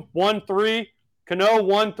 Kalum, 1-3. Cano,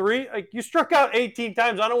 1-3. Like, you struck out 18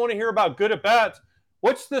 times. I don't want to hear about good at-bats.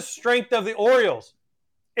 What's the strength of the Orioles?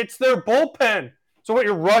 It's their bullpen. So what,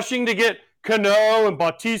 you're rushing to get Cano and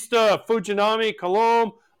Bautista, Fujinami,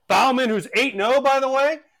 Colomb, Bauman, who's 8-0, by the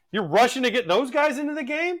way? You're rushing to get those guys into the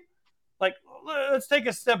game? Like, let's take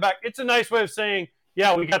a step back. It's a nice way of saying,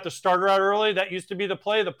 yeah, we got the starter out early. That used to be the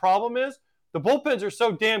play. The problem is the bullpens are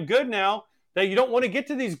so damn good now that you don't want to get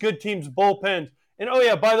to these good teams' bullpens. And, oh,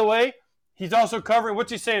 yeah, by the way, he's also covering,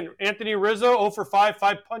 what's he saying? Anthony Rizzo, 0 for 5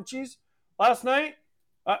 punchies last night?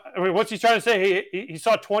 I mean, what's he trying to say? He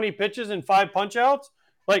saw 20 pitches and 5 punch-outs?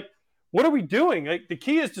 Like, what are we doing? Like, the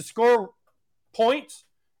key is to score points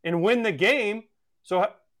and win the game. So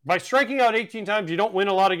by striking out 18 times, you don't win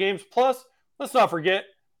a lot of games. Plus, let's not forget,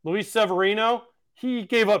 Luis Severino, he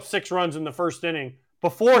gave up 6 runs in the first inning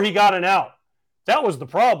before he got an out. That was the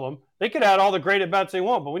problem. They could add all the great at-bats they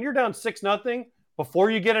want, but when you're down 6-0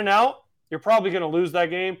 before you get an out, you're probably going to lose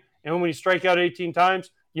that game. And when you strike out 18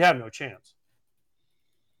 times, you have no chance.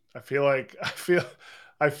 I feel like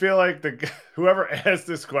whoever asked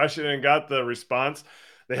this question and got the response,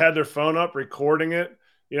 they had their phone up recording it,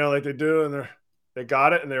 like they do, and they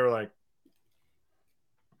got it, and they were like,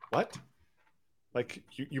 "What? Like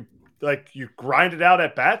you grinded out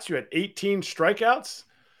at bats? You had 18 strikeouts?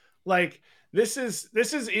 Like this is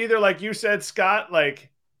either like you said, Scott, like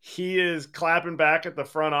he is clapping back at the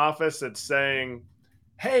front office that's saying,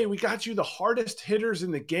 "Hey, we got you the hardest hitters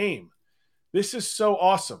in the game. This is so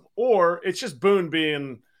awesome." Or it's just Boone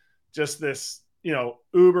being just this,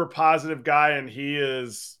 uber positive guy, and he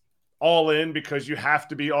is all in because you have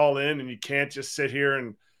to be all in, and you can't just sit here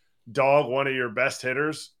and dog one of your best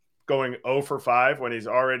hitters going 0 for 5 when he's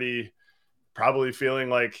already probably feeling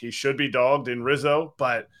like he should be dogged in Rizzo.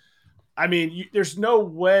 But I mean, there's no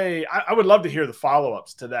way. I would love to hear the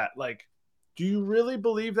follow-ups to that. Like, do you really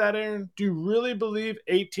believe that, Aaron? Do you really believe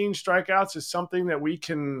 18 strikeouts is something that we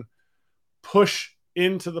can push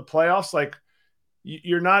into the playoffs? Like,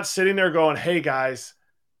 you're not sitting there going, hey, guys,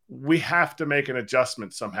 we have to make an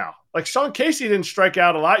adjustment somehow. Like, Sean Casey didn't strike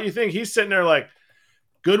out a lot. You think he's sitting there like,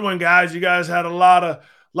 good one, guys. You guys had a lot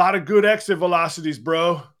of good exit velocities,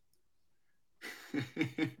 bro.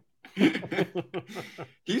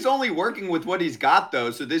 He's only working with what he's got,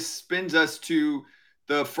 though. So this spins us to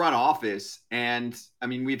the front office. And I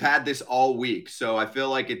mean, we've had this all week, so I feel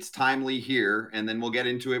like it's timely here. And then we'll get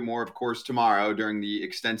into it more, of course, tomorrow during the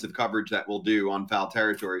extensive coverage that we'll do on Foul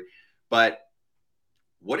Territory. But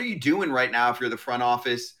what are you doing right now if you're the front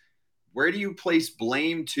office? Where do you place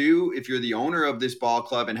blame to if you're the owner of this ball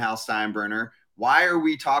club and Hal Steinbrenner? Why are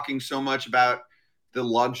we talking so much about the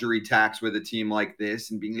luxury tax with a team like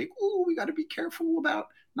this and being like, oh, we got to be careful about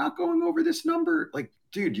not going over this number? Like,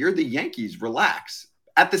 dude, you're the Yankees. Relax.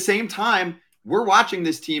 At the same time, we're watching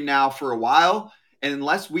this team now for a while, and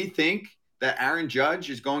unless we think that Aaron Judge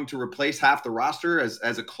is going to replace half the roster as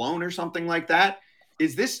a clone or something like that,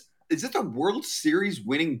 is this a World Series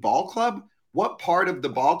winning ball club? What part of the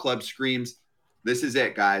ball club screams, this is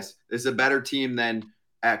it, guys? This is a better team than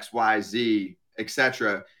X, Y, Z,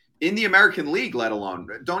 etc. in the American League, let alone.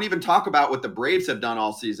 Don't even talk about what the Braves have done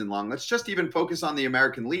all season long. Let's just even focus on the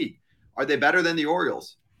American League. Are they better than the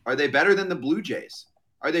Orioles? Are they better than the Blue Jays?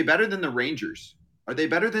 Are they better than the Rangers? Are they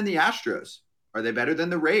better than the Astros? Are they better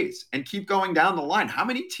than the Rays? And keep going down the line. How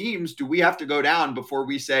many teams do we have to go down before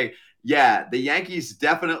we say, yeah, the Yankees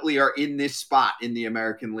definitely are in this spot in the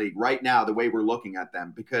American League right now, the way we're looking at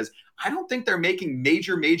them? Because I don't think they're making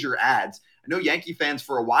major ads. I know Yankee fans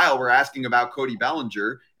for a while were asking about Cody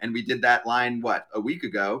Bellinger, and we did that line, a week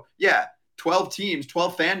ago? Yeah, 12 teams,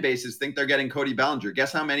 12 fan bases think they're getting Cody Bellinger.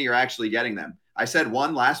 Guess how many are actually getting them? I said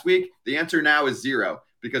 1 last week. The answer now is 0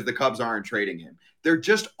 because the Cubs aren't trading him. There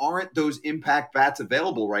just aren't those impact bats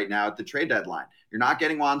available right now at the trade deadline. You're not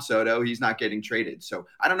getting Juan Soto. He's not getting traded. So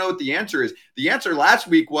I don't know what the answer is. The answer last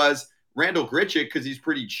week was Randall Grichuk because he's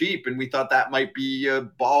pretty cheap, and we thought that might be a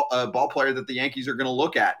ball player that the Yankees are going to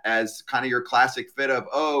look at as kind of your classic fit of,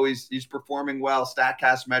 oh, he's performing well,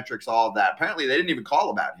 StatCast metrics, all of that. Apparently, they didn't even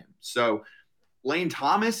call about him. So Lane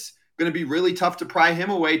Thomas, going to be really tough to pry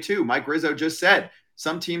him away too. Mike Rizzo just said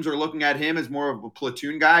some teams are looking at him as more of a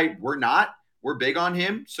platoon guy. We're not. We're big on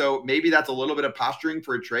him. So maybe that's a little bit of posturing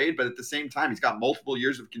for a trade, but at the same time, he's got multiple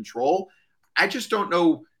years of control. I just don't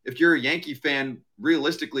know if you're a Yankee fan,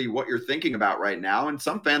 realistically, what you're thinking about right now. And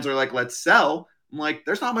some fans are like, let's sell. I'm like,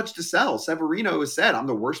 there's not much to sell. Severino has said, I'm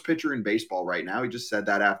the worst pitcher in baseball right now. He just said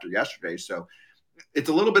that after yesterday. So it's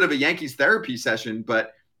a little bit of a Yankees therapy session,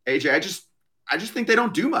 but AJ, I just think they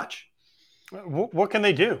don't do much. What can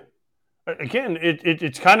they do? Again,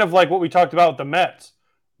 it's kind of like what we talked about with the Mets.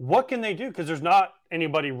 What can they do? Because there's not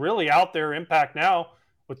anybody really out there impact now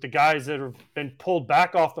with the guys that have been pulled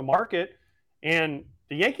back off the market. And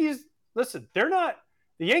the Yankees, listen, the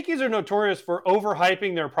Yankees are notorious for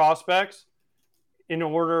overhyping their prospects in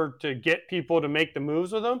order to get people to make the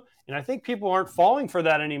moves with them. And I think people aren't falling for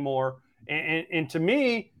that anymore. And to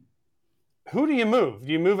me, who do you move?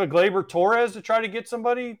 Do you move a Gleyber Torres to try to get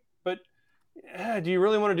somebody? But do you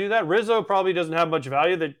really want to do that? Rizzo probably doesn't have much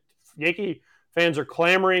value. The Yankee fans are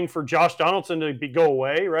clamoring for Josh Donaldson to go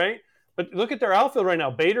away, right? But look at their outfield right now.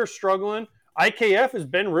 Bader's struggling. IKF has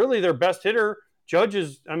been really their best hitter. Judge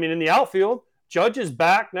is, in the outfield. Judge is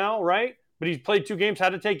back now, right? But he's played 2 games,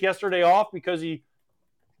 had to take yesterday off because he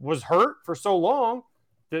was hurt for so long.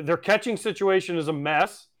 Their catching situation is a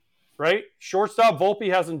mess, right? Shortstop, Volpe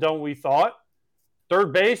hasn't done what we thought.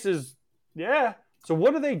 Third base is, yeah. So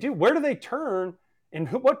what do they do? Where do they turn? And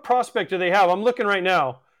what prospect do they have? I'm looking right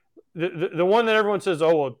now. The one that everyone says,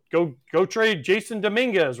 oh, well, go trade Jason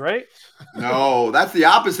Dominguez, right? No, that's the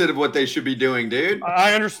opposite of what they should be doing, dude.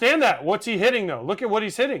 I understand that. What's he hitting, though? Look at what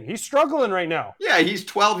he's hitting. He's struggling right now. Yeah, he's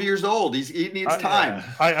 12 years old. He needs time.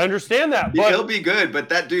 I understand that. But he'll be good, but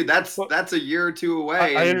that dude, that's a year or 2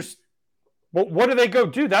 away. I understand. But what do they go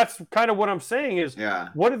do? That's kind of what I'm saying is, yeah.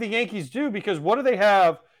 What do the Yankees do? Because what do they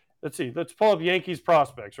have? Let's see. Let's pull up Yankees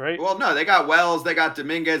prospects, right? Well, no, they got Wells, they got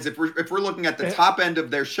Dominguez. If we're looking at the top end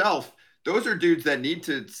of their shelf, those are dudes that need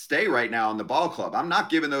to stay right now in the ball club. I'm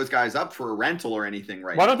not giving those guys up for a rental or anything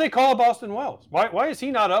right now. Why don't they call up Austin Wells? Why is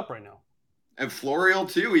he not up right now? And Florial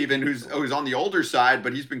too, even who's on the older side,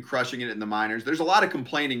 but he's been crushing it in the minors. There's a lot of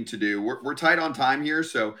complaining to do. We're tight on time here,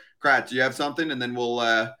 so Krat, do you have something? And then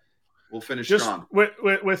we'll finish just strong.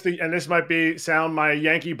 With the, and this might sound my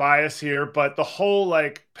Yankee bias here, but the whole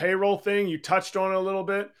like payroll thing you touched on a little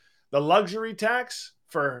bit. The luxury tax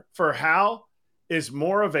for Hal is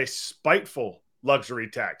more of a spiteful luxury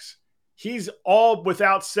tax. He's all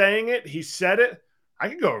without saying it. He said it. I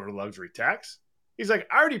can go over the luxury tax. He's like,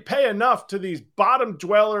 I already pay enough to these bottom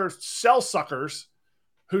dweller cell suckers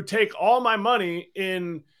who take all my money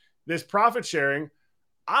in this profit sharing.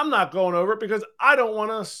 I'm not going over it because I don't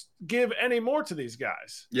want to give any more to these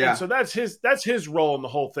guys. Yeah. And so that's his role in the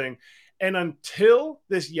whole thing. And until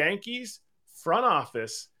this Yankees front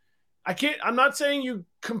office, I'm not saying you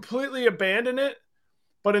completely abandon it,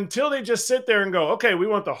 but until they just sit there and go, okay, we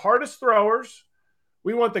want the hardest throwers.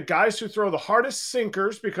 We want the guys who throw the hardest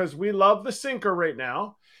sinkers because we love the sinker right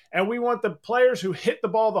now. And we want the players who hit the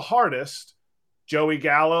ball the hardest. Joey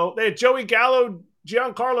Gallo. They had Joey Gallo,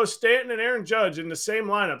 Giancarlo Stanton, and Aaron Judge in the same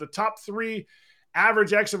lineup, the top 3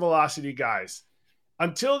 average exit velocity guys.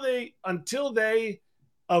 Until they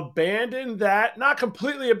abandon that, not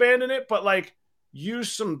completely abandon it, but like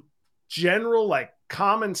use some general like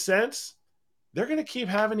common sense, they're going to keep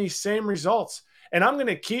having these same results. And I'm going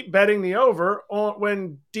to keep betting the over on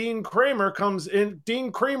when Dean Kramer comes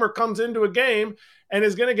into a game and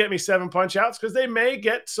is going to get me 7 punch outs because they may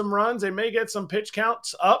get some runs, they may get some pitch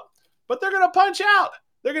counts up, but they're going to punch out.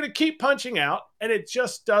 They're going to keep punching out, and it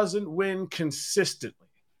just doesn't win consistently.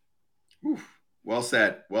 Oof. Well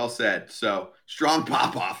said. Well said. So, strong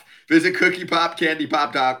pop-off. Visit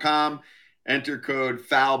cookiepopcandypop.com. Enter code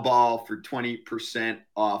FOULBALL for 20%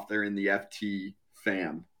 off. They're in the FT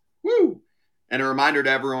fam. Woo! And a reminder to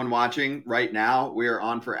everyone watching right now, we are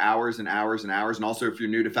on for hours and hours and hours. And also, if you're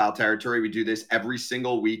new to Foul Territory, we do this every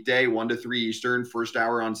single weekday, 1 to 3 Eastern, first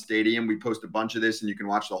hour on Stadium. We post a bunch of this, and you can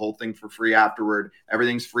watch the whole thing for free afterward.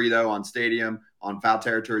 Everything's free, though, on Stadium, on Foul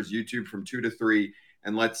Territory's YouTube from 2 to 3.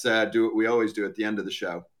 And let's do what we always do at the end of the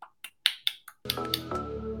show.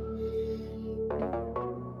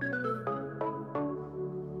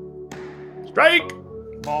 Strike!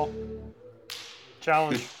 Ball.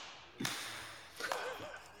 Challenge.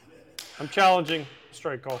 I'm challenging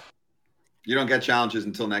strike call. You don't get challenges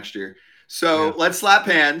until next year. So Let's slap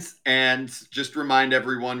hands and just remind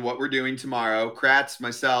everyone what we're doing tomorrow. Kratz,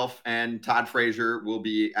 myself, and Todd Frazier will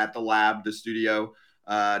be at the lab, the studio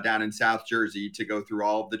down in South Jersey to go through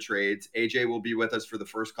all of the trades. AJ will be with us for the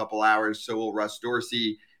first couple hours. So will Russ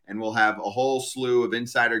Dorsey, and we'll have a whole slew of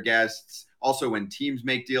insider guests. Also, when teams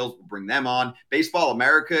make deals, we'll bring them on. Baseball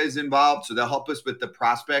America is involved, so they'll help us with the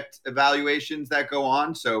prospect evaluations that go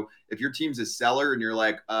on. So if your team's a seller and you're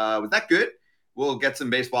like, was that good? We'll get some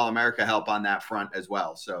Baseball America help on that front as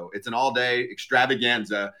well. So it's an all-day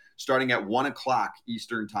extravaganza starting at 1 o'clock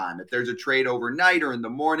Eastern time. If there's a trade overnight or in the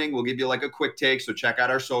morning, we'll give you like a quick take. So check out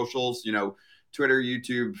our socials, Twitter,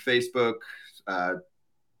 YouTube, Facebook,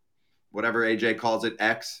 whatever AJ calls it,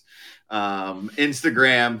 X,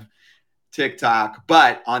 Instagram, TikTok.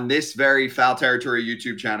 But on this very Foul Territory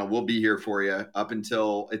YouTube channel, we'll be here for you up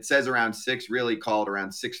until it says around 6, really call it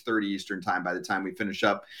around 6:30 Eastern time by the time we finish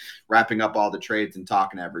up wrapping up all the trades and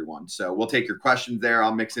talking to everyone. So we'll take your questions there.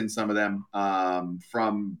 I'll mix in some of them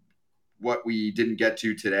from what we didn't get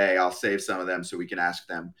to today. I'll save some of them so we can ask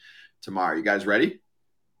them tomorrow. You guys ready?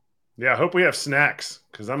 Yeah, I hope we have snacks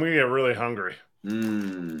because I'm going to get really hungry. We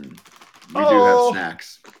do have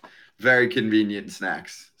snacks. Very convenient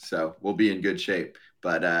snacks. So we'll be in good shape.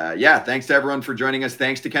 But thanks to everyone for joining us.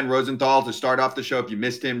 Thanks to Ken Rosenthal to start off the show. If you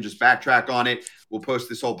missed him, just backtrack on it. We'll post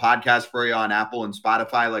this whole podcast for you on Apple and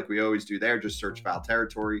Spotify like we always do there. Just search Foul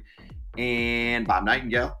Territory. And Bob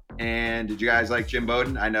Nightengale. And did you guys like Jim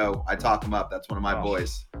Bowden? I know. I talk him up. That's one of my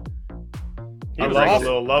boys. I like a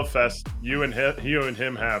little love fest you and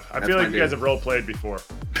him have. I feel like you guys have role played before.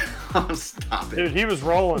 Oh, stop it. Dude, he was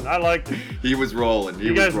rolling. I liked it. He was rolling.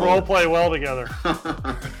 You guys role play well together.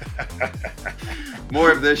 More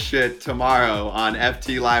of this shit tomorrow on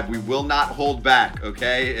FT Live. We will not hold back,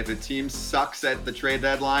 okay? If a team sucks at the trade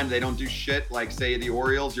deadline, they don't do shit like, say, the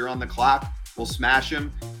Orioles, you're on the clock, we'll smash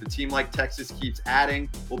them. If a team like Texas keeps adding,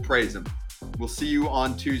 we'll praise them. We'll see you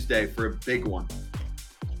on Tuesday for a big one.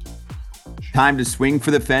 Time to swing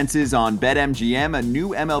for the fences on BetMGM, a new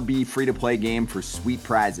MLB free-to-play game for sweet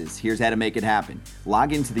prizes. Here's how to make it happen.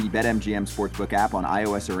 Log into the BetMGM Sportsbook app on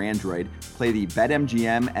iOS or Android. Play the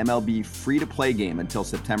BetMGM MLB free-to-play game until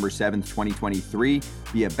September 7th, 2023.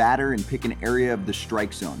 Be a batter and pick an area of the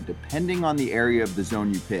strike zone. Depending on the area of the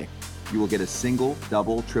zone you pick, you will get a single,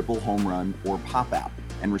 double, triple, home run, or pop-out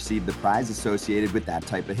and receive the prize associated with that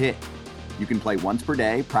type of hit. You can play once per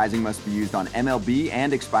day. Prizing must be used on MLB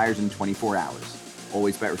and expires in 24 hours.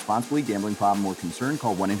 Always bet responsibly. Gambling problem or concern,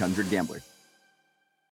 call 1-800-GAMBLER.